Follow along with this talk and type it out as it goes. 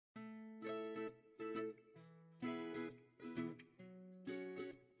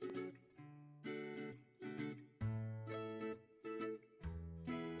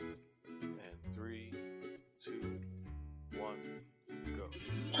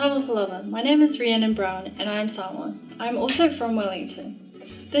Tava, my name is Rhiannon Brown and I am Samoan. I am also from Wellington.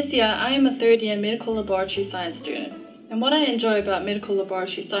 This year I am a third year medical laboratory science student, and what I enjoy about medical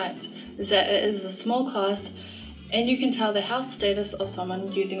laboratory science is that it is a small class and you can tell the health status of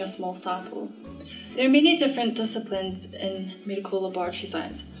someone using a small sample. There are many different disciplines in medical laboratory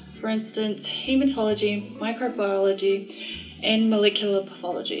science, for instance hematology, microbiology and molecular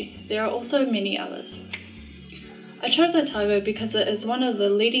pathology. There are also many others. I chose Otago because it is one of the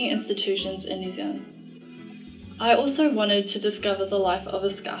leading institutions in New Zealand. I also wanted to discover the life of a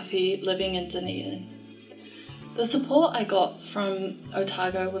Scarfie living in Dunedin. The support I got from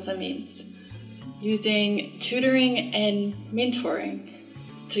Otago was immense, using tutoring and mentoring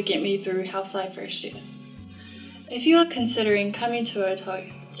to get me through Health Sci first year. If you are considering coming to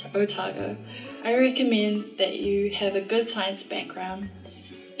Otago, I recommend that you have a good science background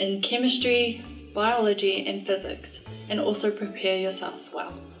in chemistry, biology and physics, and also prepare yourself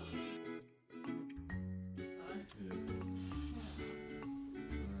well.